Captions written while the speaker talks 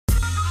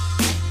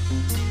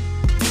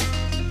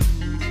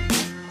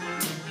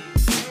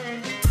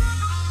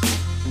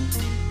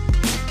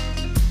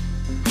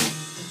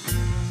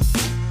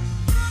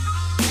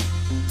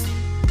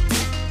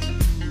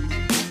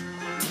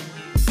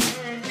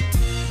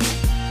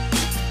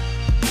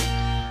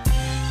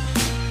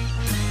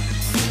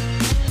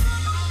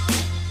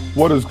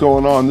What is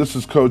going on? This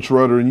is Coach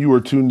Rudder, and you are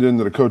tuned in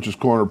to the Coach's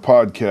Corner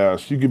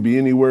podcast. You could be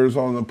anywhere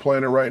on the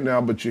planet right now,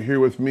 but you're here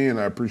with me, and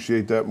I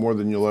appreciate that more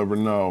than you'll ever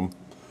know.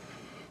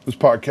 This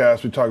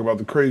podcast, we talk about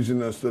the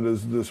craziness that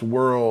is this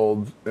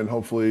world, and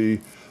hopefully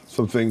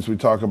some things we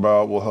talk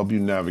about will help you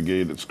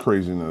navigate its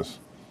craziness.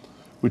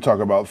 We talk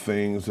about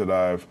things that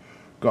I've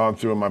gone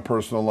through in my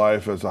personal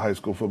life as a high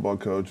school football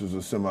coach, as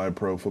a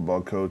semi-pro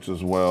football coach,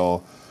 as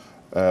well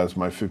as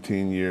my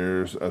 15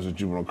 years as a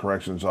juvenile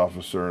corrections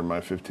officer and my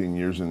 15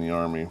 years in the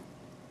Army.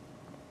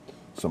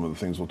 Some of the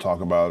things we'll talk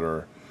about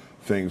are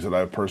things that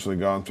I've personally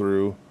gone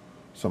through.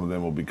 Some of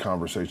them will be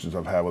conversations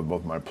I've had with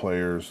both my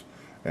players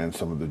and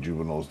some of the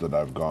juveniles that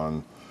I've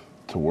gone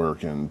to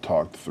work and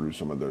talked through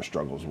some of their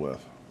struggles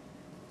with.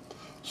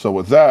 So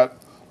with that,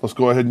 let's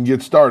go ahead and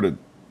get started.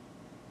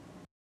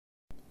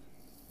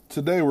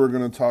 Today we're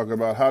going to talk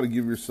about how to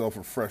give yourself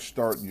a fresh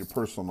start in your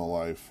personal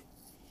life.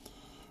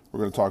 We're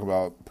going to talk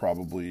about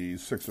probably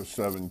 6 or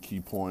 7 key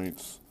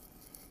points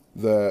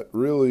that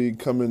really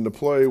come into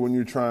play when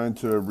you're trying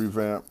to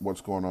revamp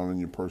what's going on in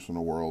your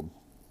personal world.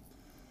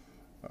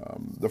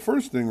 The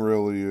first thing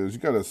really is you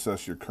got to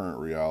assess your current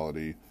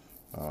reality.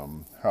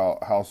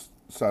 How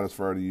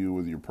satisfied are you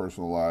with your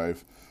personal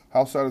life?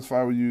 How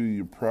satisfied with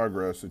your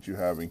progress that you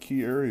have in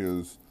key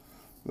areas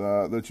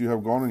that you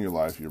have gone in your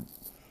life?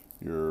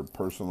 Your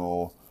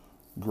personal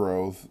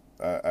growth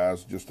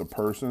as just a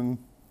person.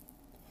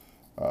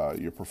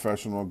 Your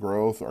professional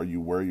growth, are you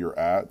where you're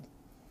at?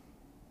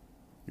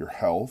 Your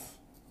health,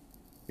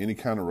 any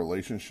kind of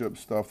relationship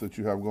stuff that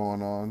you have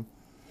going on.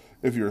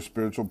 If you're a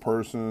spiritual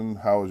person,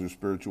 how is your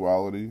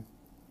spirituality?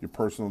 Your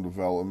personal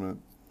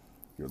development,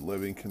 your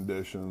living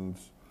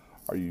conditions.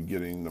 Are you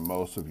getting the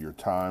most of your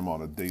time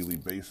on a daily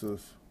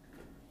basis?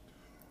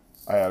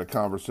 I had a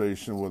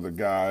conversation with a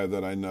guy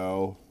that I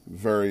know,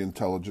 very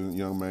intelligent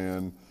young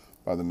man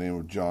by the name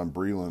of John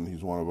Breland.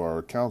 He's one of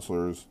our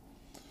counselors.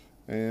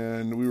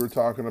 And we were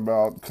talking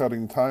about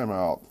cutting time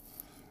out.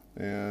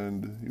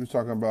 And he was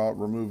talking about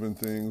removing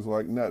things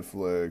like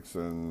Netflix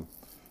and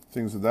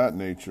things of that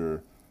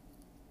nature.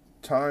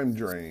 Time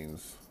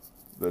drains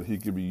that he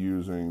could be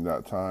using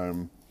that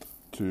time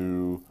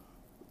to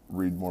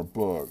read more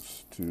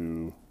books,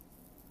 to,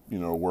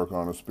 work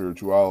on his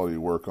spirituality,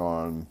 work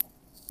on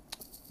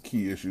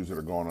key issues that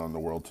are going on in the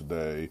world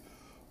today,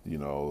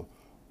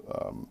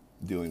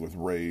 dealing with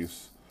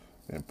race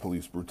and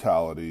police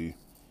brutality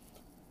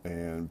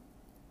and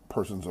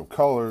persons of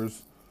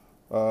colors,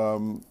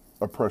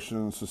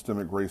 oppression,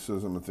 systemic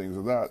racism, and things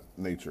of that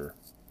nature.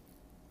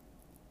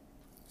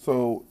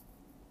 So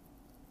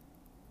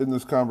in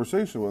this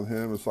conversation with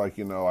him, it's like,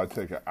 I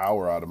take an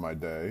hour out of my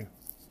day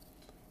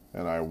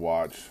and I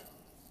watch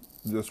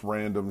this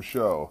random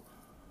show.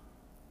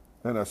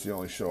 And that's the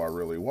only show I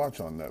really watch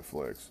on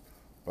Netflix.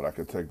 But I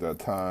could take that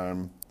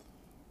time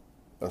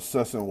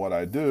assessing what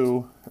I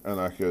do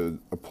and I could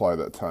apply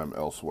that time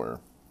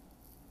elsewhere.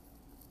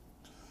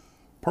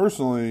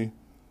 Personally,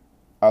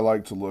 I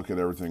like to look at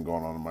everything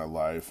going on in my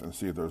life and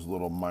see if there's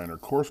little minor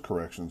course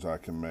corrections I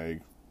can make.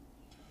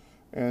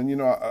 And,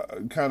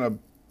 kind of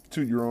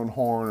toot your own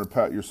horn or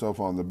pat yourself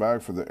on the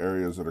back for the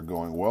areas that are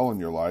going well in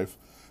your life.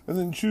 And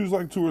then choose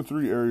like 2 or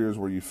 3 areas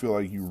where you feel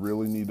like you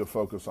really need to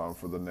focus on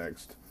for the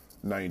next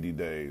 90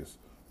 days,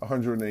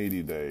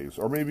 180 days,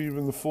 or maybe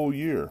even the full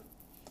year.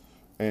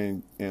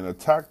 And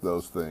attack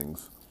those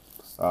things.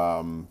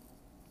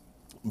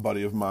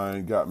 Buddy of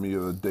mine got me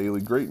the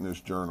Daily Greatness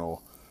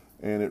Journal.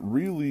 And it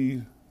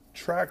really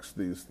tracks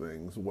these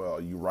things well.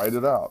 You write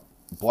it out,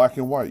 black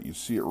and white. You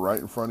see it right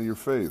in front of your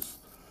face.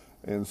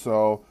 And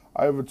so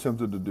I have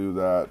attempted to do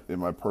that in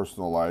my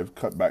personal life,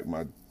 cut back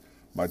my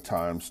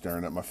time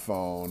staring at my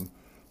phone,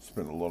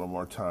 spend a little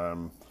more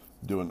time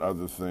doing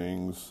other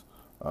things,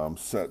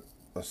 set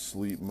a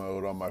sleep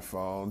mode on my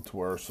phone to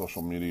where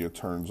social media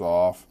turns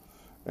off,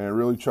 and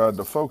really tried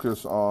to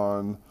focus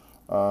on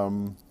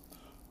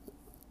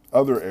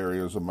other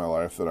areas of my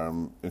life that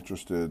I'm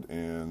interested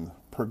in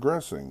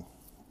progressing.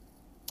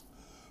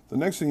 The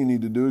next thing you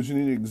need to do is you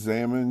need to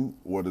examine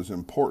what is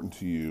important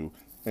to you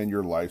and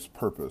your life's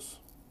purpose.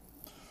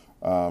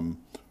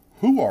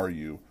 Who are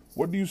you?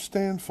 What do you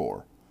stand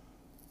for?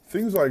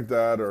 Things like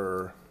that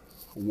are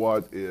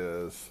what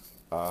is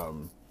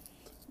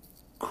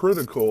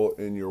critical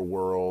in your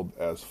world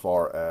as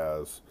far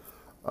as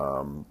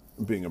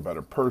being a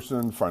better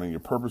person, finding your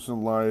purpose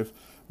in life,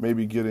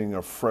 maybe getting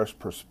a fresh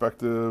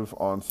perspective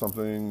on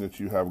something that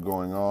you have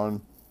going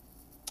on.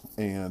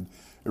 And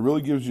it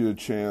really gives you a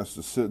chance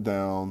to sit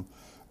down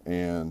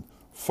and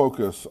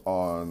focus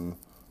on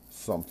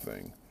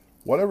something.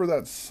 Whatever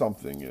that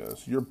something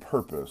is, your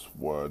purpose,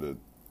 what it,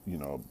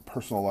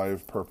 personal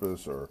life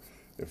purpose, or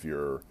if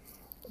your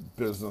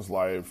business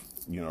life,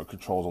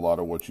 controls a lot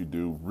of what you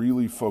do,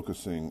 really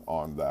focusing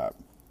on that.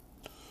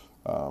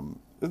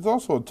 It's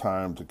also a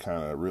time to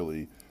kind of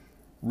really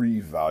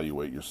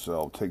reevaluate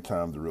yourself, take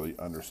time to really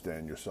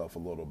understand yourself a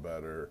little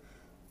better,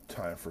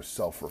 time for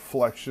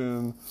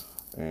self-reflection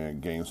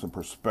and gain some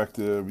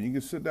perspective. You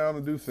can sit down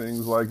and do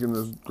things like in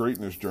this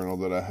greatness journal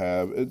that I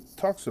have. It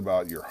talks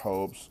about your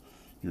hopes,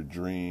 your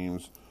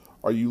dreams,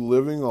 Are you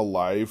living a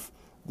life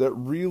that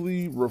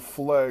really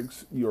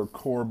reflects your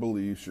core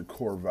beliefs, your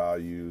core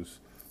values,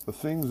 the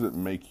things that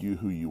make you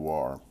who you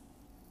are?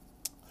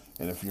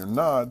 And if you're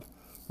not,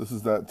 this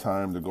is that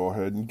time to go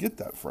ahead and get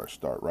that fresh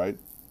start, right?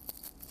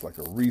 It's like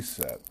a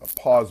reset, a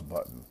pause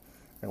button.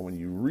 And when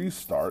you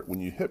restart, when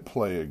you hit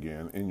play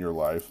again in your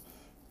life,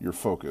 you're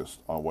focused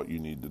on what you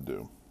need to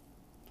do.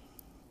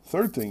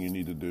 Third thing you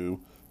need to do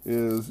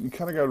is you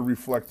kind of got to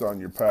reflect on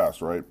your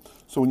past, right?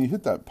 So when you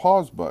hit that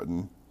pause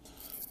button,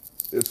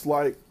 it's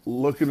like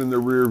looking in the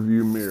rear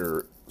view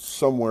mirror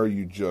somewhere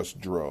you just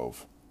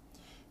drove.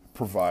 It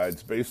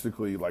provides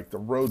basically like the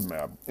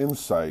roadmap,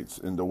 insights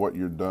into what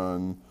you've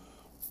done,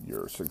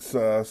 your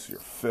success, your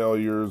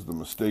failures, the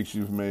mistakes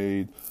you've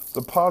made,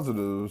 the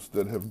positives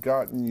that have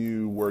gotten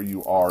you where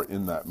you are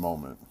in that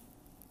moment.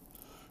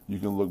 You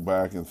can look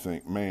back and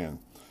think, man,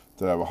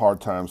 did I have a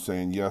hard time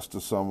saying yes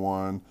to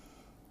someone?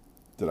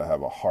 Did I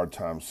have a hard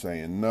time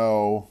saying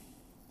no?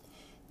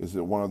 Is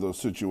it one of those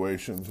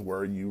situations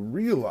where you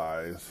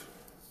realize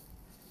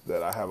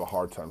that I have a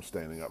hard time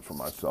standing up for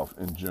myself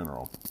in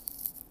general?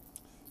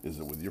 Is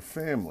it with your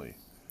family?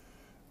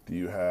 Do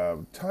you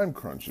have time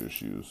crunch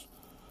issues?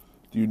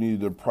 Do you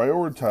need to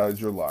prioritize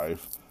your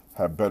life,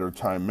 have better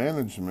time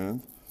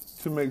management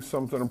to make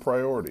something a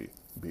priority?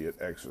 Be it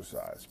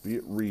exercise, be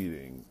it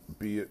reading,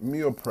 be it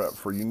meal prep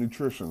for your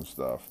nutrition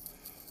stuff.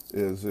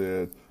 Is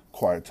it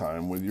quiet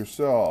time with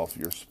yourself,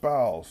 your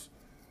spouse,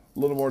 a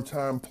little more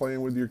time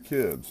playing with your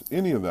kids,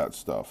 any of that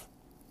stuff?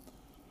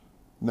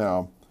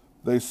 Now,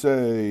 they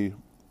say,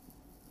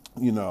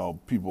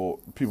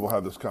 people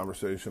have this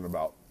conversation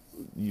about,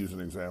 use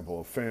an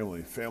example of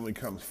family. Family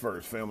comes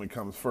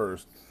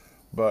first,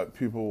 but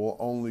people will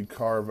only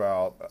carve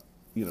out,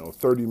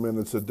 30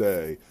 minutes a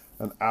day,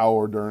 an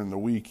hour during the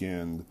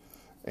weekend,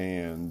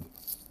 and,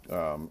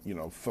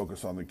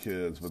 focus on the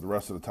kids. But the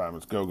rest of the time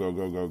it's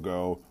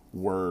go,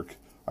 work.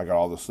 I got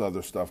all this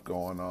other stuff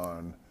going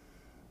on.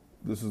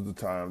 This is the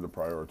time to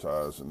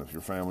prioritize. And if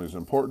your family is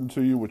important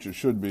to you, which it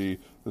should be,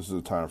 this is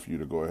the time for you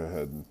to go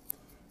ahead and,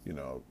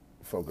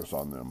 focus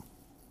on them.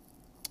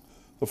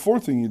 The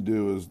fourth thing you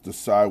do is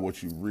decide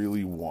what you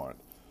really want.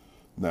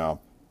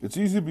 Now, it's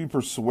easy to be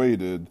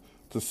persuaded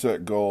to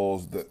set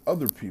goals that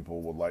other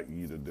people would like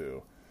you to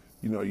do.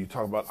 You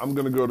talk about, I'm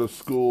going to go to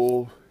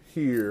school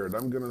here and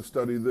I'm going to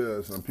study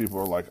this. And people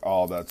are like,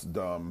 oh, that's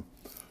dumb.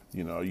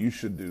 You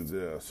should do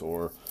this.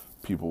 Or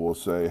people will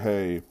say,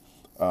 hey,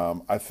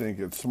 I think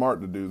it's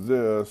smart to do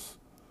this,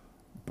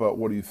 but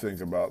what do you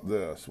think about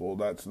this? Well,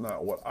 that's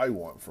not what I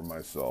want for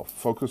myself.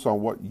 Focus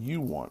on what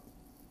you want.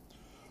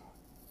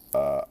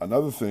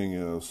 Another thing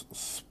is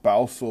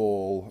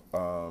spousal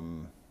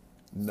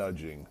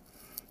nudging.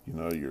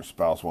 Your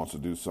spouse wants to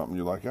do something.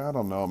 You're like, I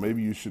don't know,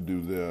 maybe you should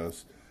do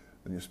this.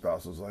 And your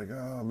spouse is like,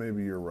 oh,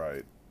 maybe you're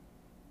right.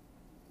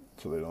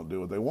 So they don't do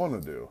what they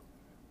want to do.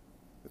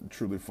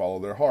 Truly follow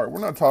their heart.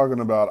 We're not talking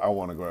about, I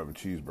want to go have a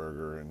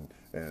cheeseburger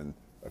and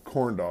a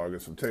corn dog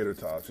and some tater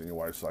tots, and your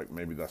wife's like,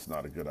 maybe that's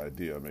not a good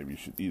idea. Maybe you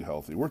should eat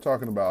healthy. We're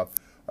talking about,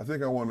 I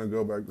think I want to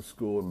go back to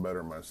school and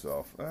better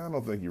myself. I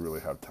don't think you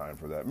really have time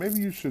for that. Maybe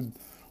you should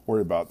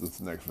worry about this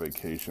next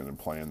vacation and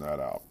plan that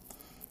out.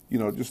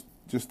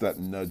 Just that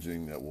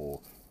nudging that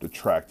will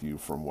detract you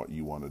from what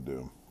you want to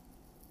do.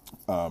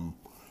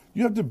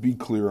 You have to be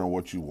clear on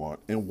what you want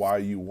and why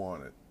you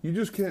want it. You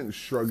just can't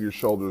shrug your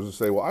shoulders and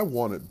say, well, I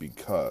want it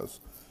because.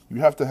 You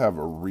have to have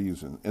a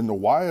reason. And the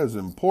why is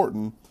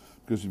important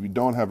because if you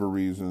don't have a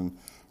reason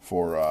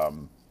for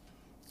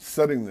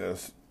setting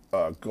this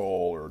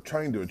goal or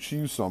trying to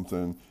achieve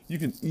something, you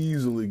can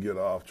easily get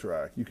off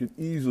track. You can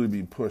easily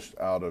be pushed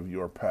out of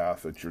your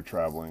path that you're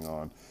traveling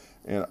on.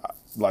 And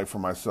like for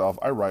myself,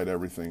 I write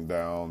everything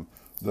down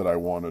that I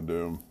want to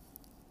do.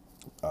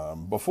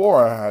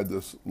 Before I had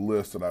this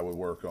list that I would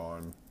work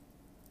on.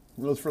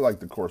 It was for like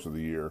the course of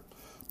the year.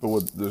 But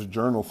with this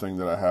journal thing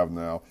that I have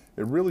now,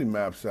 it really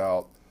maps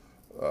out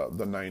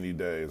the 90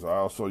 days. I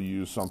also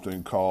use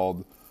something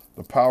called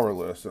the Power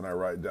List, and I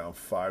write down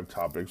 5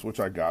 topics, which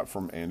I got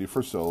from Andy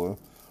Frisella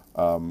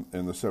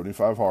in the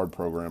 75 Hard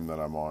program that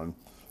I'm on.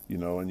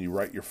 And you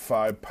write your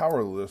 5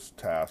 power list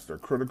tasks or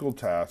critical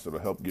tasks that will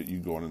help get you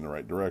going in the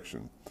right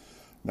direction.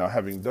 Now,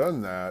 having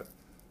done that,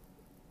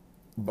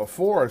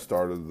 before I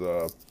started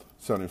the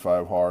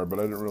 75 Hard, but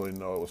I didn't really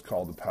know it was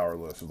called the Power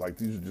List. It's like,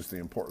 these are just the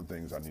important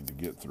things I need to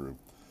get through.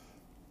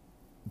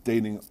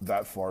 Dating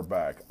that far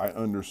back, I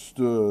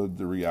understood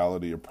the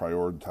reality of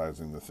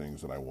prioritizing the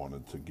things that I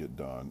wanted to get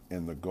done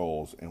and the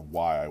goals and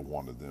why I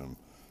wanted them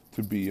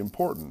to be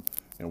important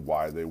and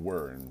why they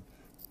were. And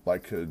I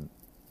could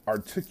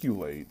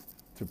articulate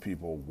to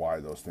people why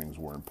those things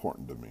were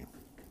important to me.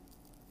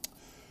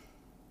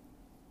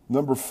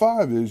 Number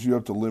 5 is you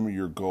have to limit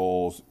your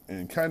goals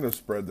and kind of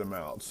spread them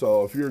out.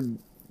 So if you're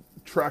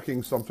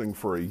tracking something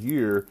for a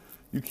year,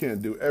 you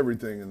can't do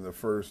everything in the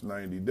first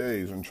 90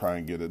 days and try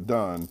and get it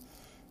done,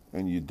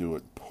 and you do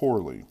it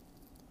poorly.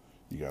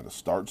 You got to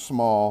start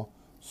small,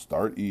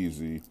 start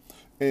easy.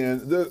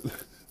 And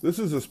this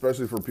is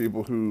especially for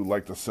people who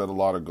like to set a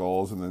lot of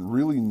goals and then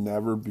really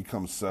never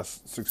become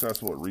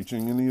successful at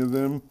reaching any of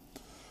them.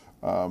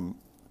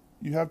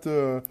 You have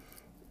to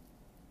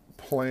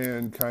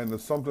plan kind of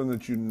something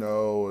that you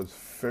know is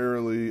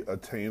fairly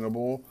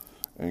attainable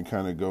and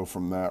kind of go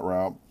from that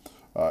route.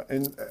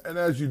 And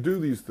as you do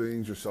these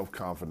things, your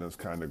self-confidence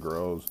kind of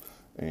grows,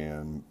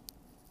 and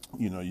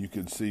you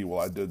could see, well,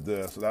 I did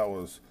this, that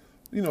was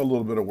a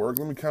little bit of work.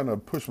 Let me kind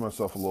of push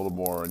myself a little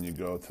more, and you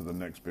go to the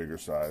next bigger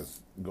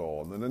size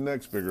goal, and then the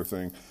next bigger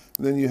thing.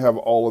 And then you have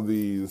all of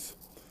these,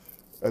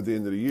 at the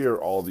end of the year,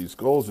 all these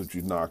goals that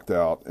you knocked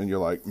out, and you're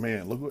like,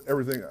 man, look at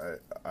everything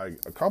I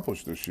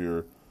accomplished this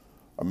year.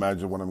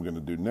 Imagine what I'm going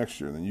to do next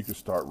year. And then you can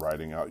start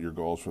writing out your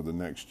goals for the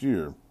next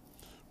year.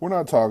 We're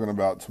not talking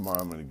about tomorrow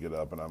I'm going to get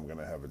up and I'm going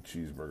to have a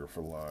cheeseburger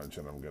for lunch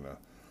and I'm going to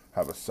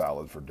have a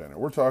salad for dinner.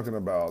 We're talking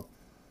about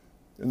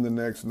in the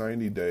next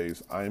 90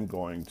 days, I'm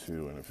going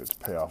to, and if it's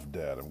pay off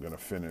debt, I'm going to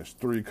finish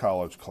 3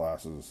 college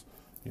classes,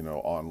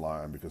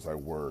 online because I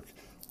work.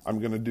 I'm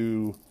going to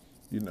do,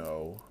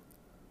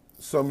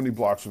 so many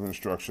blocks of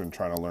instruction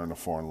trying to learn a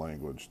foreign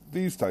language.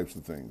 These types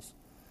of things.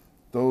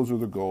 Those are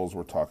the goals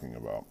we're talking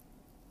about.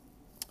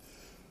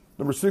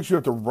 Number 6, you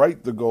have to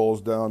write the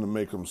goals down and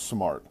make them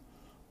SMART.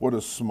 What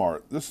is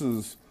SMART? This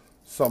is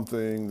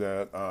something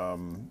that,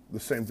 the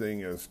same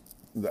thing as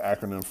the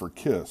acronym for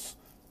KISS.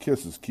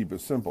 KISS is keep it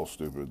simple,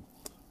 stupid.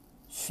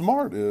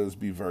 SMART is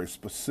be very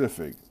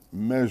specific,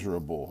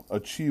 measurable,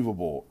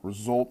 achievable,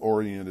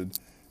 result-oriented,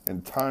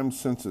 and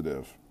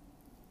time-sensitive.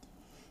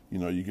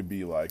 You could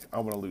be like, I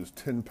want to lose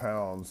 10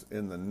 pounds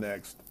in the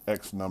next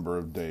X number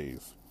of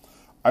days.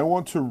 I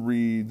want to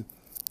read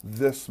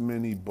this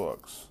many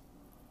books.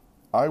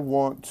 I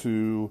want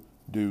to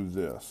do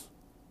this.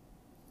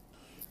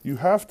 You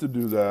have to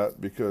do that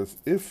because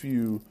if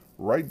you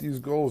write these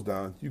goals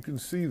down, you can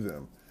see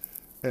them.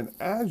 And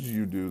as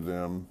you do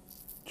them,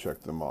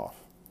 check them off.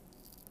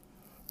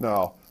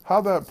 Now,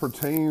 how that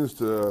pertains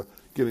to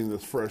getting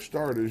this fresh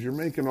start is you're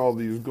making all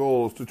these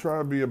goals to try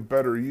to be a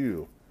better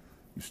you.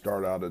 You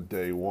start out at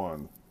day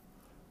 1.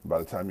 By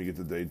the time you get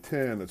to day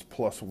 10, it's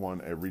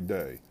 +1 every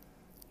day.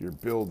 You're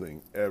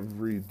building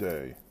every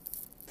day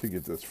to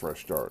get this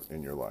fresh start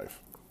in your life.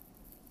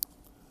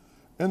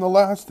 And the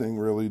last thing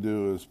really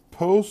do is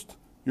post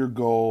your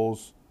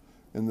goals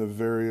in the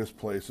various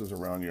places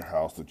around your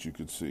house that you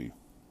could see.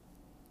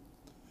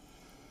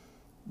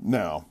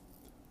 Now,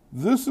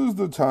 this is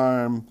the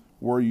time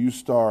where you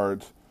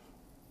start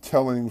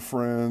telling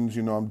friends,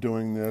 I'm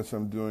doing this,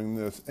 I'm doing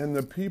this. And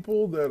the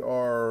people that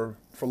are,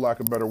 for lack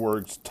of better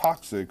words,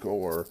 toxic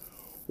or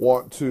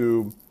want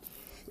to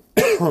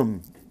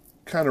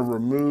kind of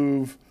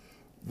remove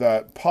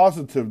that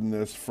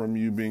positiveness from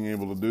you being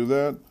able to do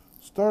that,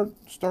 start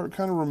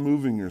kind of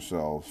removing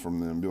yourselves from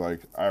them. Be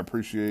like, I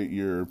appreciate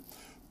your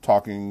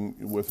talking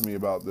with me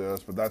about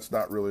this, but that's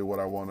not really what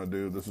I want to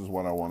do. This is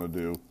what I want to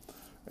do.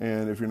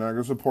 And if you're not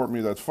going to support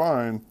me, that's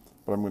fine,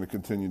 but I'm going to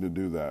continue to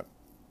do that.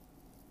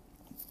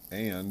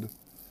 And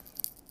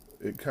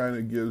it kind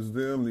of gives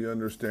them the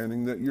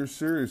understanding that you're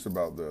serious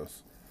about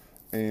this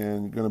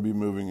and going to be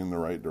moving in the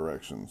right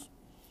directions.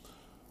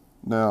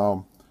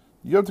 Now,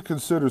 you have to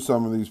consider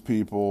some of these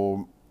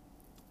people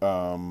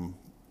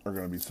are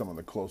going to be some of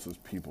the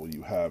closest people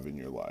you have in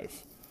your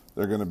life.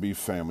 They're going to be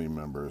family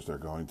members. They're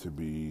going to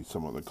be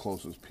some of the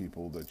closest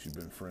people that you've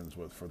been friends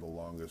with for the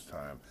longest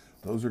time.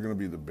 Those are going to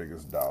be the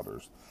biggest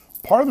doubters.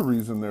 Part of the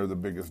reason they're the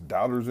biggest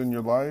doubters in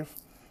your life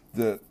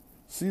that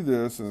see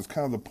this, and it's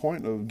kind of the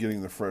point of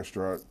getting the fresh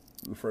start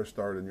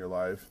in your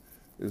life,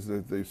 is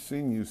that they've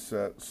seen you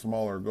set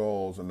smaller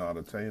goals and not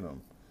attain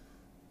them.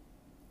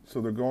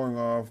 So they're going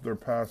off their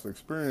past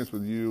experience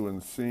with you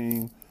and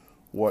seeing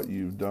what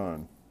you've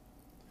done.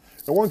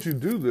 And once you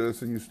do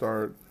this and you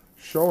start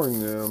showing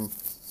them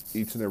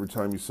each and every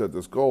time you set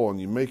this goal and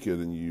you make it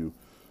and you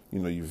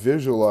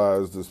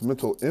visualize this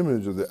mental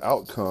image of the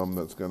outcome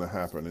that's going to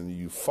happen and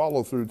you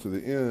follow through to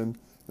the end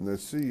and they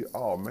see,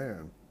 oh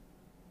man,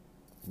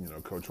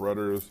 Coach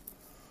Rudders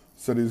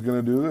said he's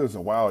going to do this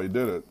and wow, he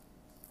did it.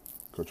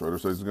 Coach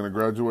Rudders says he's going to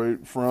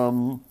graduate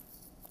from,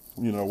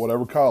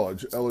 whatever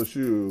college,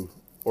 LSU,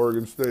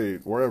 Oregon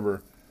State,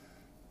 wherever.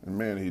 And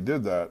man, he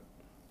did that.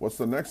 What's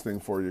the next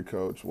thing for you,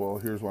 Coach? Well,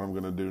 here's what I'm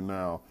going to do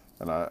now.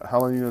 And how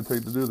long are you going to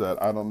take to do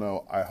that? I don't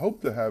know. I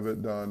hope to have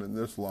it done in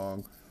this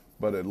long,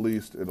 but at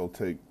least it'll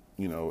take,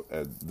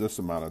 at this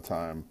amount of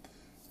time,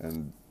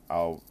 and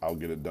I'll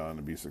get it done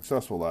and be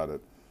successful at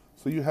it.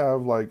 So you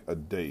have like a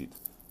date.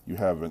 You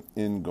have an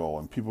end goal,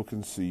 and people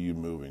can see you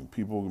moving.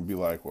 People can be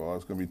like, well,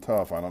 it's going to be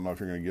tough. I don't know if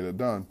you're going to get it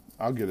done.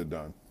 I'll get it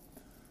done.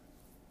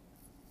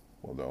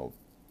 Well, they'll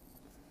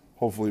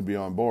hopefully be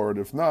on board.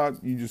 If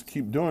not, you just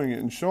keep doing it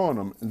and showing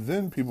them, and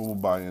then people will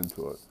buy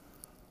into it.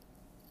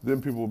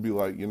 Then people will be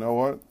like, you know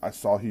what? I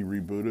saw he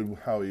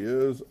rebooted how he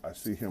is. I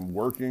see him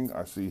working.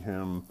 I see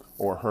him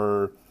or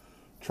her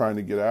trying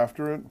to get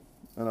after it,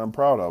 and I'm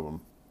proud of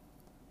him.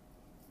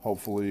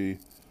 Hopefully,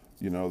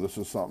 this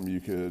is something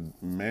you could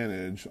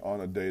manage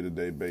on a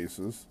day-to-day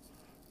basis.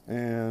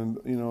 And,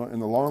 in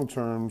the long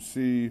term,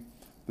 see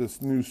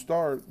this new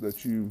start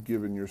that you've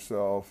given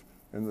yourself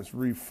and this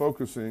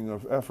refocusing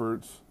of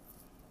efforts,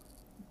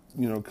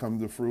 come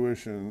to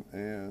fruition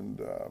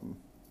and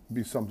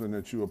be something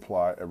that you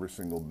apply every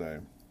single day.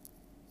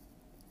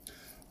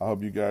 I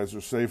hope you guys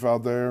are safe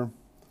out there.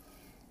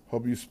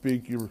 Hope you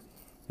speak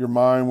your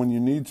mind when you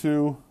need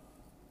to.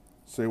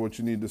 Say what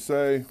you need to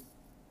say.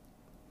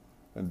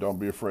 And don't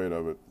be afraid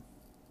of it.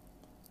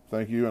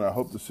 Thank you, and I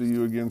hope to see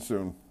you again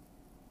soon.